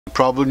you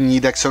probably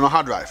need external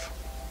hard drive.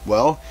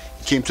 Well,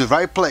 you came to the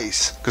right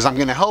place, because I'm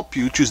going to help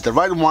you choose the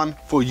right one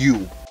for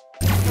you.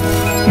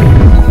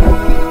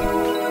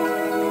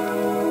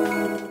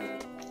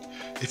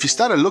 If you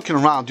started looking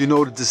around, you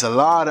know that there's a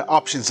lot of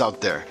options out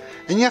there,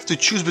 and you have to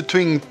choose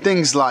between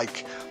things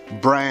like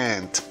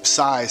brand,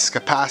 size,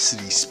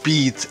 capacity,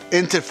 speed,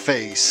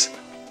 interface,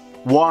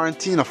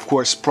 warranty, and of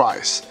course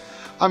price.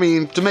 I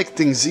mean, to make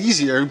things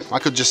easier, I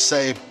could just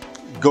say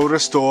go to the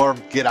store,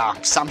 get a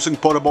Samsung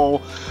portable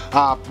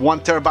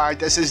 1TB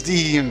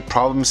SSD and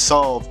problem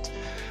solved.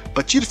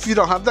 But if you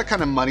don't have that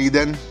kind of money,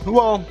 then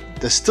well,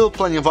 there's still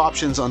plenty of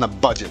options on a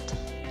budget.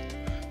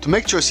 To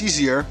make choice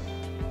easier,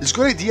 it's a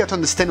good idea to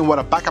understand what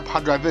a backup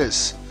hard drive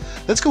is.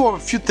 Let's go over a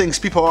few things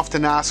people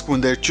often ask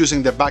when they're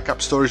choosing their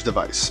backup storage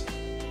device.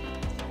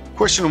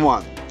 Question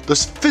 1.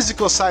 Does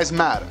physical size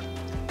matter?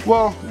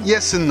 Well,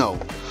 yes and no.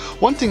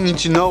 One thing you need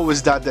to know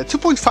is that the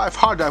 2.5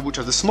 hard drive, which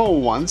are the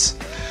small ones,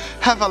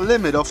 have a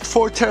limit of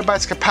 4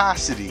 TB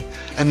capacity,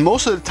 and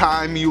most of the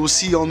time you will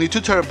see only 2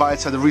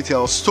 TB at the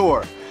retail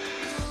store.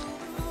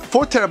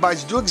 4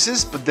 TB do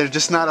exist, but they're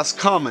just not as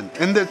common,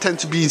 and they tend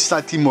to be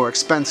slightly more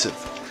expensive.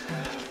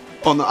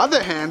 On the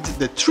other hand,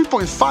 the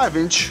 3.5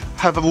 inch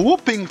have a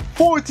whopping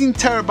 14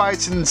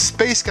 TB in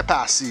space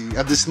capacity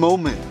at this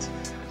moment.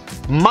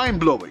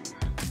 Mind-blowing.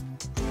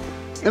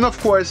 And of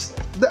course,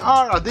 there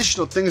are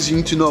additional things you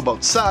need to know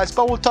about size,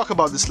 but we'll talk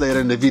about this later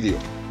in the video.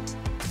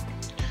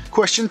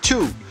 Question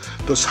 2.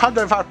 Does hard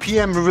drive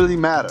RPM really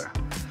matter?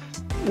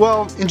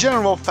 Well, in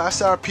general,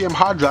 faster RPM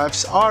hard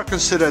drives are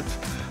considered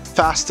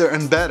faster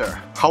and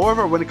better.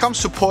 However, when it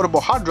comes to portable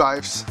hard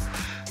drives,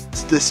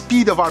 the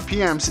speed of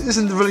RPMs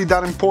isn't really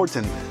that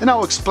important, and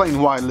I'll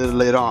explain why a little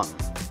later on.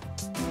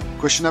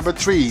 Question number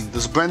 3.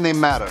 Does brand name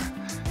matter?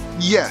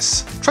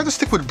 Yes. Try to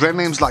stick with brand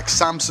names like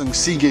Samsung,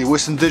 Seagate,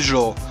 Western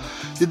Digital.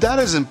 Your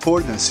data is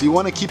important, so you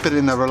want to keep it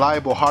in a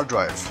reliable hard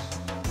drive.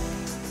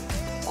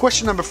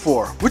 Question number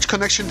 4. Which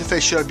connection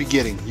interface should I be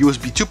getting?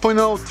 USB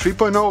 2.0,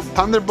 3.0,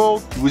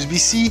 Thunderbolt,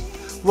 USB-C?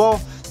 Well,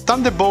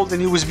 Thunderbolt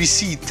and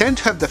USB-C tend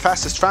to have the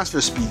fastest transfer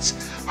speeds.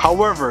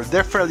 However,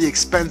 they're fairly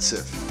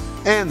expensive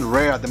and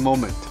rare at the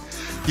moment.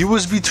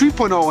 USB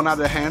 3.0 on the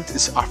other hand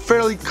are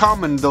fairly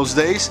common those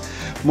days.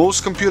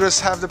 Most computers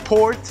have the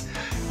port,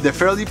 they're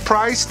fairly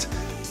priced,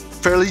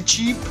 fairly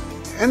cheap,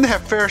 and they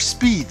have fair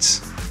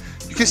speeds.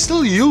 You can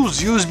still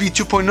use USB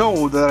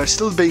 2.0 that are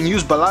still being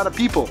used by a lot of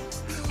people.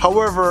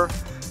 However,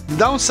 the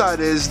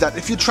downside is that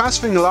if you're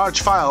transferring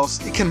large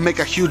files, it can make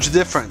a huge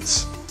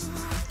difference.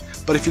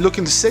 But if you're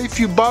looking to save a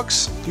few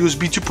bucks,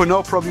 USB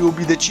 2.0 probably will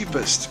be the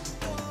cheapest.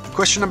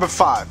 Question number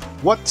 5.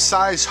 What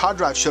size hard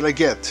drive should I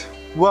get?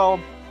 Well,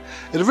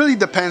 it really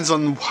depends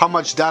on how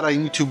much data you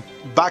need to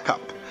back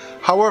up.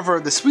 However,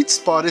 the sweet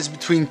spot is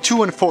between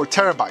 2 and 4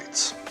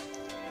 TB.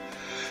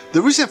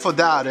 The reason for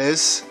that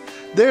is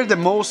they're the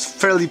most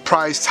fairly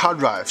priced hard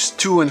drives,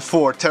 2 and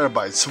 4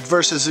 TB,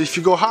 versus if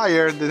you go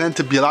higher, they tend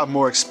to be a lot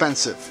more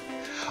expensive.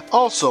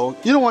 Also,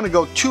 you don't want to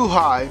go too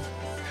high,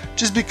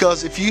 just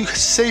because if you're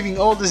saving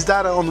all this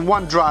data on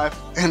one drive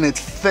and it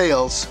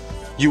fails,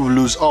 you will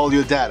lose all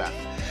your data.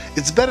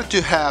 It's better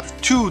to have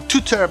two 2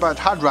 TB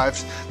hard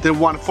drives than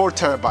one 4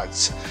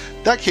 TB.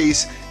 In that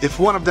case, if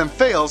one of them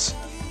fails,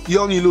 you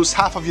only lose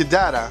half of your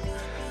data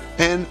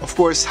and of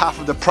course half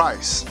of the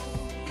price.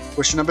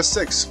 Question number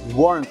 6.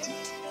 Warranty.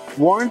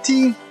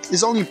 Warranty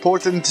is only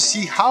important to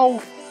see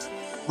how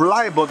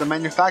reliable the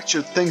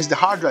manufacturer thinks the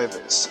hard drive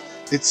is.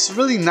 It's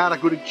really not a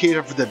good indicator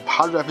if the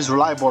hard drive is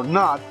reliable or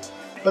not,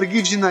 but it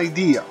gives you an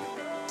idea.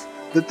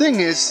 The thing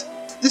is,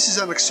 this is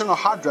an external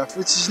hard drive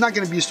which is not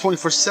going to be used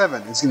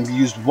 24/7, it's going to be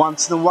used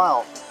once in a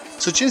while.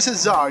 So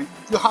chances are,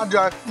 your hard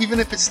drive, even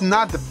if it's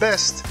not the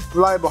best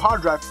reliable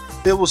hard drive,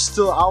 it will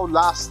still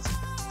outlast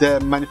the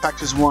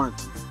manufacturer's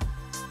warranty.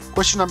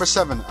 Question number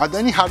 7. Are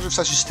there any hard drives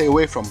I should stay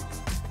away from?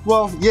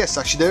 Well, yes,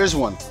 actually there is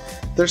one.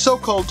 They're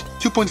so-called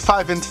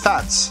 2.5 inch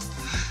FATs.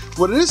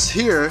 What it is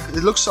here,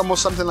 it looks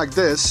almost something like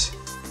this.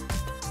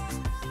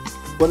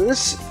 What it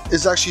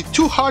is actually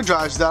 2 hard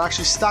drives that are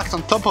actually stacked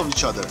on top of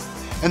each other,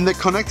 and they're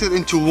connected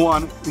into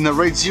one in a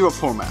RAID 0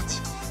 format.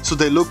 So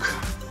they look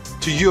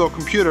to your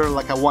computer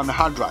like a one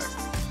hard drive.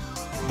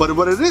 But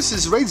what it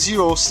is RAID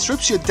 0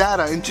 strips your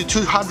data into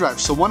 2 hard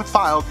drives, so one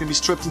file can be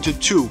stripped into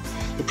 2.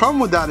 The problem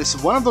with that is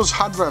if one of those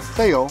hard drives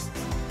fail,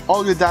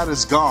 all your data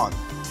is gone.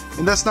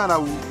 And that's not a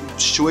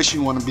situation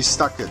you want to be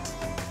stuck in.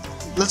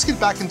 Let's get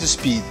back into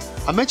speed.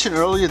 I mentioned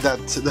earlier that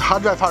the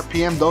hard drive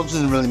RPM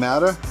doesn't really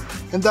matter,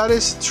 and that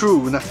is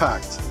true in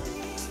fact.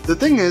 The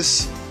thing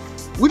is,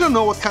 we don't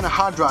know what kind of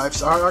hard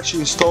drives are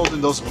actually installed in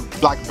those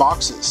black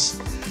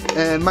boxes,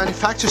 and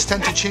manufacturers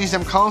tend to change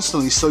them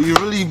constantly, so you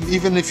really,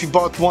 even if you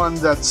bought one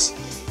that's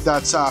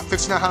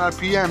 5900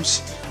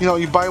 RPMs, you know,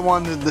 you buy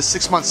one the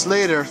 6 months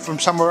later from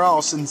somewhere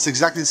else and it's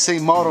exactly the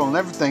same model and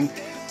everything,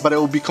 but it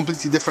will be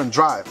completely different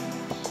drive.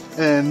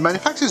 And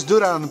manufacturers do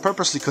that on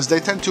purposely because they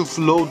tend to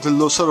load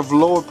the sort of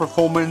lower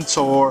performance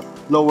or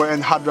lower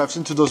end hard drives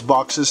into those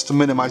boxes to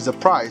minimize the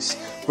price,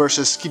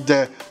 versus keep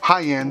the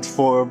high end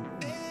for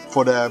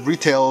the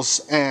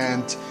retails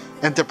and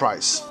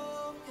enterprise.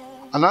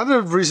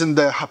 Another reason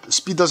the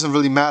speed doesn't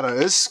really matter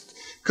is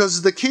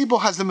because the cable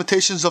has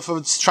limitations of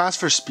its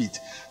transfer speed.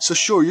 So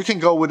sure, you can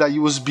go with a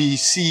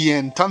USB-C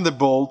and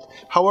Thunderbolt.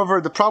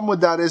 However, the problem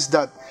with that is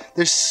that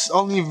there's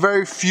only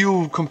very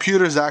few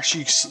computers that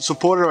actually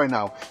support it right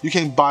now. You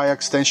can buy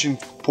extension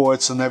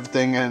ports and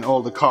everything and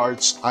all the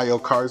cards, I/O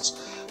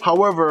cards.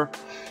 However,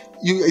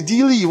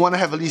 ideally you want to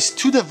have at least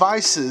 2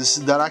 devices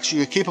that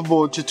actually are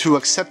capable to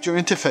accept your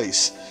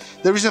interface.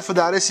 The reason for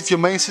that is if your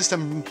main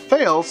system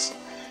fails,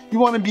 you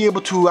want to be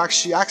able to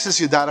actually access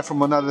your data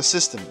from another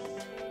system.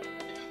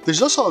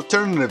 There's also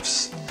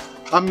alternatives.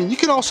 I mean, you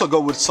can also go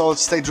with solid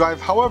state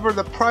drive. However,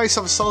 the price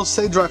of a solid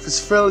state drive is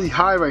fairly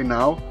high right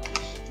now.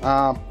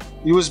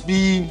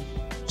 USB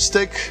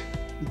stick,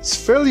 it's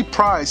fairly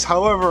priced.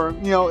 However,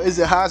 you know, it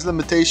has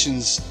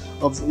limitations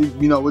of,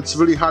 you know, it's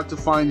really hard to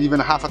find even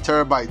half a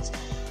terabyte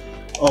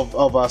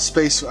of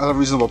space at a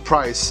reasonable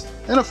price.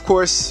 And of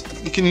course,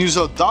 you can use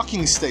a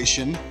docking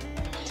station.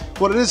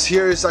 What it is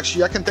here is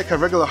actually I can take a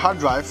regular hard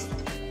drive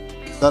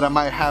that I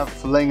might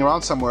have laying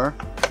around somewhere,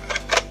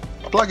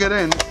 plug it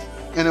in,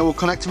 and it will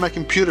connect to my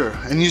computer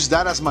and use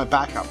that as my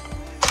backup.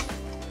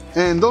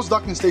 And those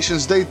docking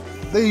stations, they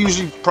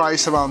usually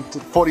price around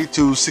 $40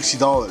 to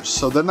 $60,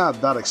 so they're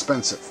not that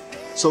expensive.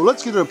 So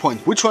let's get to the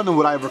point. Which one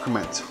would I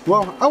recommend?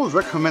 Well, I would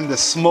recommend the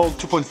small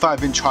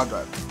 2.5-inch hard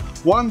drive.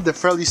 One, they're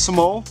fairly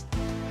small.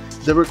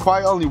 They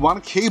require only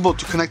one cable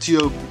to connect to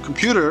your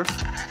computer,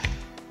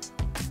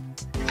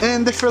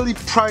 and they're fairly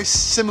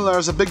priced similar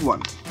as a big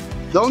one.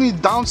 The only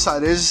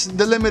downside is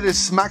the limit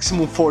is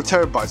maximum 4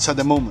 terabytes at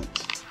the moment.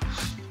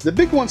 The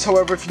big ones,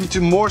 however, if you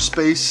need more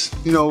space,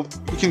 you know,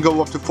 you can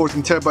go up to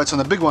 14 terabytes on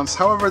the big ones.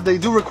 However, they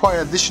do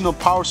require additional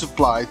power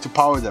supply to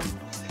power them.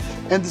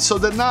 And so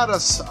they're not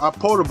as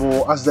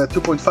portable as the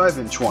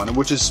 2.5-inch one,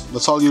 which is,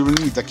 that's all you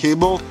really need. A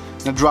cable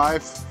and a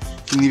drive,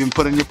 you can even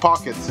put in your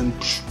pocket and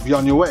be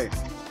on your way.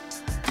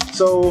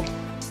 So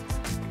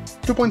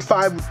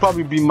 2.5 would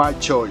probably be my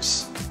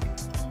choice.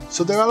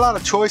 So there are a lot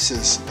of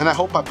choices, and I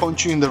hope I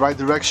point you in the right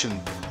direction.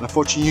 And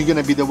unfortunately, you're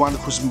gonna be the one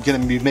who's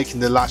gonna be making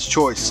the last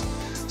choice.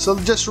 So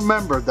just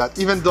remember that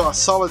even though a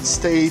solid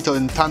state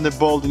and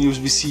Thunderbolt and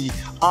USB-C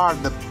are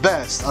the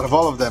best out of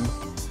all of them,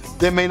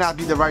 they may not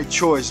be the right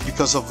choice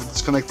because of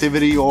its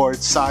connectivity or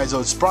its size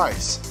or its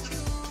price.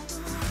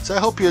 So I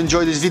hope you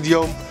enjoyed this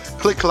video.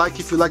 Click like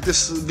if you like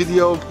this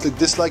video, click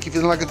dislike if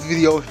you don't like the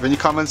video. If you have any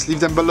comments, leave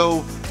them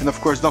below. And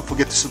of course, don't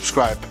forget to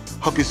subscribe.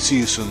 Hope to see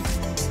you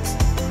soon.